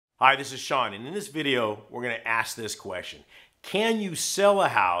Hi, this is Sean, and in this video, we're going to ask this question. Can you sell a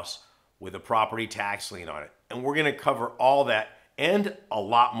house with a property tax lien on it? And we're going to cover all that and a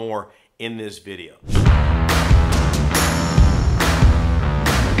lot more in this video.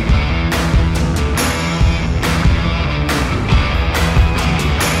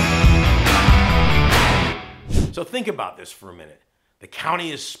 So think about this for a minute. The county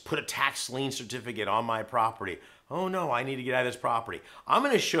has put a tax lien certificate on my property. Oh no, I need to get out of this property. I'm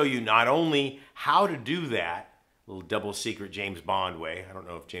going to show you not only how to do that, little double secret James Bond way. I don't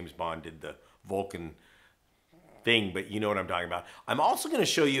know if James Bond did the Vulcan thing, but you know what I'm talking about. I'm also going to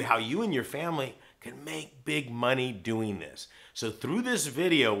show you how you and your family can make big money doing this. So through this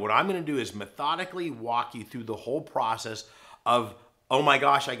video, what I'm going to do is methodically walk you through the whole process of, oh my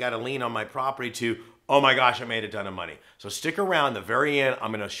gosh, I got a lien on my property, to, oh my gosh, I made a ton of money. So stick around. The very end,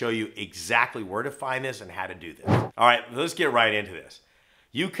 I'm going to show you exactly where to find this and how to do this. All right, let's get right into this.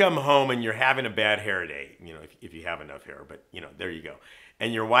 You come home and you're having a bad hair day, you know, if you have enough hair, but you know, there you go.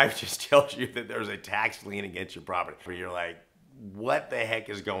 And your wife just tells you that there's a tax lien against your property. Where you're like, what the heck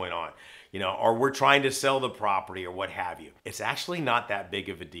is going on? You know, or we're trying to sell the property or what have you. It's actually not that big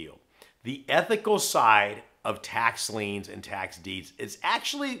of a deal. The ethical side of tax liens and tax deeds is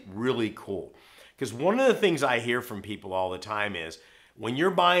actually really cool. Because one of the things I hear from people all the time is, when you're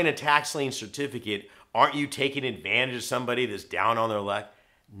buying a tax lien certificate, aren't you taking advantage of somebody that's down on their luck?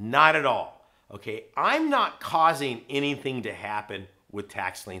 Not at all, okay? I'm not causing anything to happen with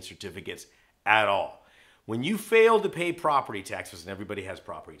tax lien certificates at all. When you fail to pay property taxes, and everybody has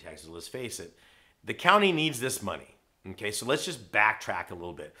property taxes, let's face it, the county needs this money, okay? So let's just backtrack a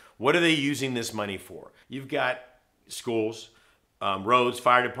little bit. What are they using this money for? You've got schools, roads,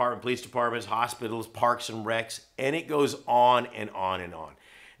 fire department, police departments, hospitals, parks and recs, and it goes on and on and on.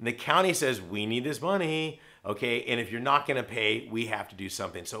 And the county says, we need this money, okay? And if you're not gonna pay, we have to do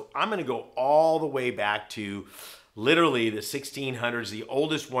something. So I'm gonna go all the way back to literally the 1600s. The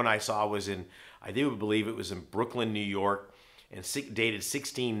oldest one I saw was in, I do believe it was in Brooklyn, New York, and dated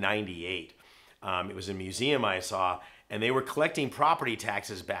 1698. It was a museum I saw, and they were collecting property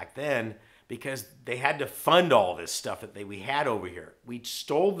taxes back then because they had to fund all this stuff that we had over here. We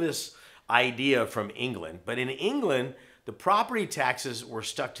stole this idea from England, but in England, the property taxes were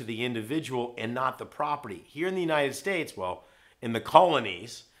stuck to the individual and not the property. Here in the United States, well, in the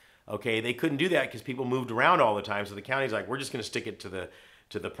colonies, okay, they couldn't do that because people moved around all the time. So the county's like, we're just gonna stick it to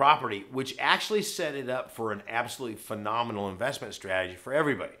the property, which actually set it up for an absolutely phenomenal investment strategy for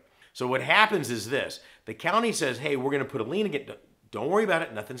everybody. So what happens is this, the county says, hey, we're gonna put a lien against, don't worry about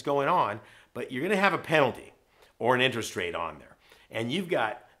it, nothing's going on, but you're gonna have a penalty or an interest rate on there. And you've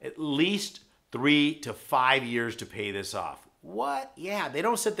got at least 3 to 5 years to pay this off. What? Yeah, they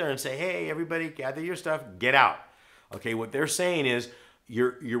don't sit there and say, hey, everybody gather your stuff, get out. Okay, what they're saying is,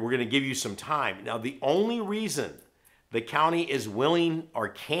 we're gonna give you some time. Now, the only reason the county is willing or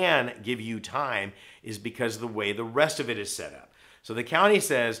can give you time is because of the way the rest of it is set up. So the county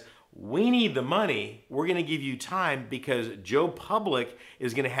says, we need the money, we're gonna give you time because Joe Public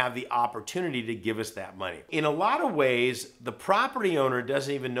is gonna have the opportunity to give us that money. In a lot of ways, the property owner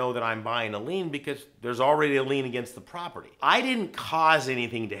doesn't even know that I'm buying a lien because there's already a lien against the property. I didn't cause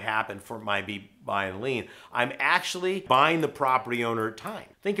anything to happen for my buying a lien. I'm actually buying the property owner time.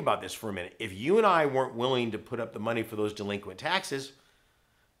 Think about this for a minute. If you and I weren't willing to put up the money for those delinquent taxes,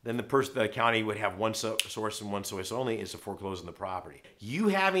 then the county would have one source and one source only, is to foreclose on the property. You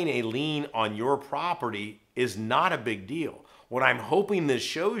having a lien on your property is not a big deal. What I'm hoping this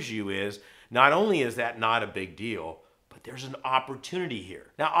shows you is, not only is that not a big deal, but there's an opportunity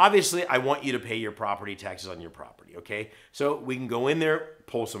here. Now, obviously, I want you to pay your property taxes on your property, okay? So we can go in there,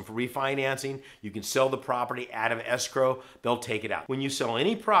 pull some for refinancing. You can sell the property out of escrow. They'll take it out. When you sell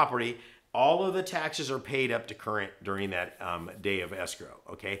any property, all of the taxes are paid up to current during that day of escrow,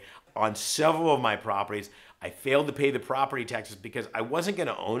 okay? On several of my properties, I failed to pay the property taxes because I wasn't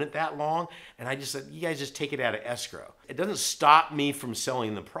gonna own it that long, and I just said, you guys just take it out of escrow. It doesn't stop me from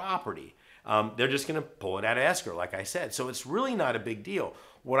selling the property. They're just gonna pull it out of escrow, like I said. So it's really not a big deal.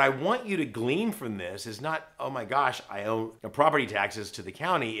 What I want you to glean from this is not, oh my gosh, I owe property taxes to the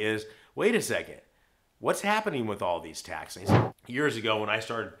county, is, wait a second, what's happening with all these taxes? Years ago, when I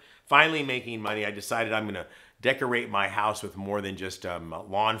started finally making money, I decided I'm gonna decorate my house with more than just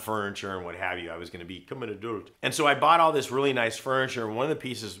lawn furniture and what have you. I was gonna become an adult. And so I bought all this really nice furniture, and one of the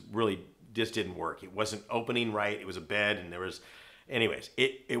pieces really just didn't work. It wasn't opening right, it was a bed, and there was, anyways,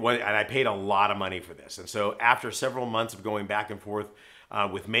 it was, and I paid a lot of money for this. And so after several months of going back and forth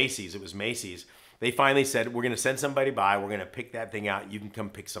with Macy's, it was Macy's, they finally said, we're gonna send somebody by, we're gonna pick that thing out, you can come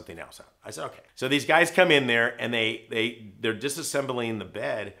pick something else out. I said, okay. So these guys come in there and they're disassembling the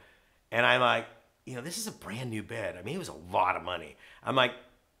bed, And I'm like, this is a brand new bed. I mean, it was a lot of money. I'm like,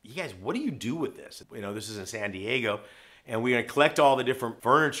 you guys, what do you do with this? This is in San Diego. And we're going to collect all the different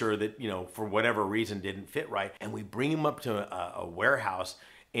furniture that, for whatever reason didn't fit right. And we bring them up to a warehouse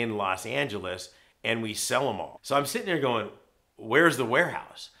in Los Angeles and we sell them all. So I'm sitting there going, where's the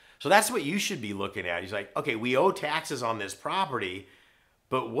warehouse? So that's what you should be looking at. He's like, okay, we owe taxes on this property,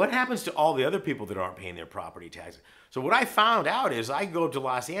 but what happens to all the other people that aren't paying their property taxes? So what I found out is I go to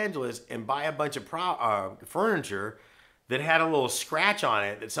Los Angeles and buy a bunch of furniture that had a little scratch on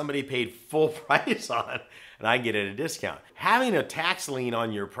it that somebody paid full price on, and I get it at a discount. Having a tax lien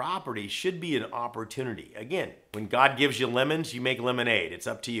on your property should be an opportunity. Again, when God gives you lemons, you make lemonade. It's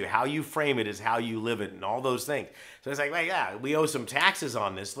up to you. How you frame it is how you live it and all those things. So it's like, well, yeah, we owe some taxes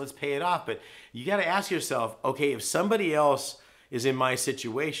on this. Let's pay it off. But you got to ask yourself, okay, if somebody else is in my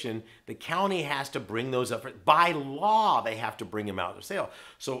situation, the county has to bring those up. By law, they have to bring them out for sale.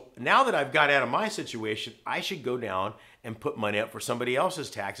 So now that I've got out of my situation, I should go down and put money up for somebody else's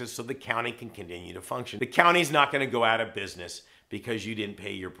taxes so the county can continue to function. The county's not going to go out of business because you didn't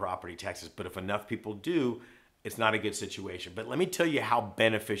pay your property taxes. But if enough people do, it's not a good situation. But let me tell you how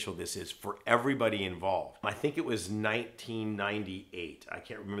beneficial this is for everybody involved. I think it was 1998. I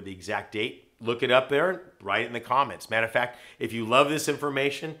can't remember the exact date. Look it up there, write it in the comments. Matter of fact, if you love this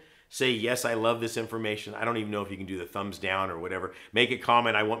information, say, yes, I love this information. I don't even know if you can do the thumbs down or whatever. Make a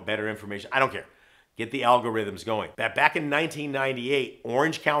comment, I want better information. I don't care. Get the algorithms going. Back in 1998,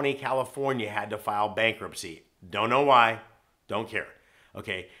 Orange County, California had to file bankruptcy. Don't know why, don't care.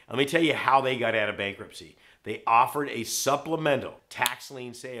 Okay, let me tell you how they got out of bankruptcy. They offered a supplemental tax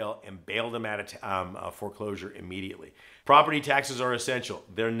lien sale and bailed them out of foreclosure immediately. Property taxes are essential.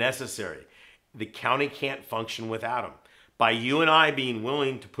 They're necessary. The county can't function without them. By you and I being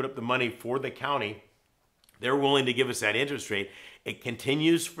willing to put up the money for the county, they're willing to give us that interest rate. It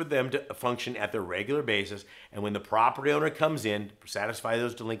continues for them to function at their regular basis. And when the property owner comes in to satisfy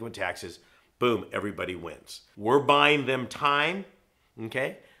those delinquent taxes, boom, everybody wins. We're buying them time,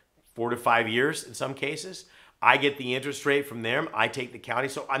 okay? 4 to 5 years in some cases. I get the interest rate from them. I take the county,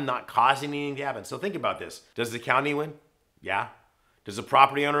 so I'm not causing anything to happen. So think about this. Does the county win? Yeah. Does the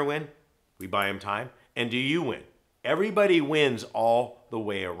property owner win? We buy them time. And do you win? Everybody wins all the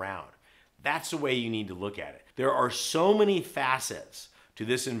way around. That's the way you need to look at it. There are so many facets to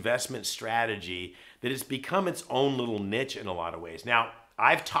this investment strategy that it's become its own little niche in a lot of ways. Now,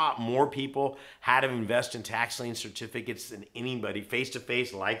 I've taught more people how to invest in tax lien certificates than anybody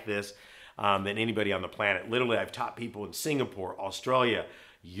face-to-face like this than anybody on the planet. Literally, I've taught people in Singapore, Australia,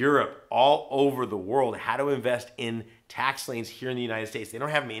 Europe, all over the world how to invest in tax liens here in the United States. They don't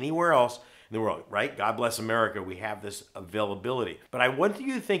have them anywhere else in the world, right? God bless America, we have this availability. But I want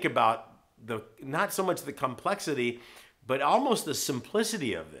you to think about not so much the complexity, but almost the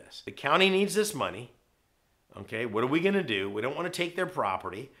simplicity of this. The county needs this money. Okay, what are we going to do? We don't want to take their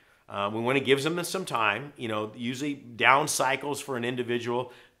property. We want to give them some time. Usually down cycles for an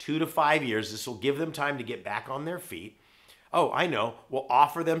individual, 2 to 5 years. This will give them time to get back on their feet. Oh, I know. We'll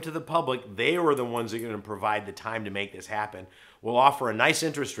offer them to the public. They are the ones that are going to provide the time to make this happen. We'll offer a nice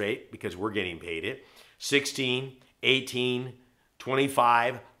interest rate because we're getting paid it. 16, 18,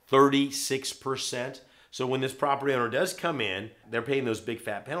 25, 36%. So when this property owner does come in, they're paying those big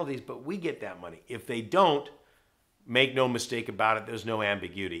fat penalties, but we get that money. If they don't, make no mistake about it, there's no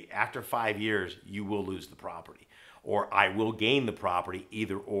ambiguity. After 5 years, you will lose the property, or I will gain the property,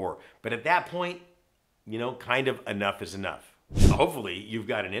 either or. But at that point, kind of enough is enough. Hopefully you've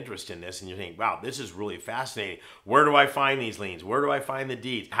got an interest in this and you're thinking, wow, this is really fascinating. Where do I find these liens? Where do I find the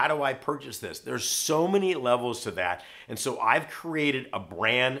deeds? How do I purchase this? There's so many levels to that. And so I've created a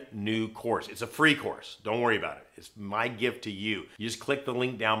brand new course. It's a free course. Don't worry about it. It's my gift to you. You just click the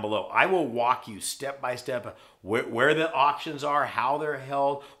link down below. I will walk you step by step where the auctions are, how they're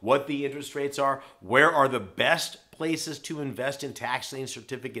held, what the interest rates are, where are the best places to invest in tax lien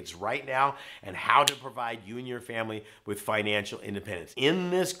certificates right now, and how to provide you and your family with financial independence. In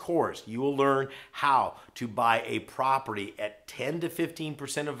this course, you will learn how to buy a property at 10 to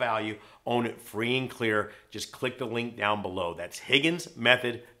 15% of value, own it free and clear. Just click the link down below. That's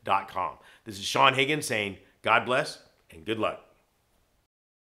HigginsMethod.com. This is Saen Higgins saying God bless and good luck.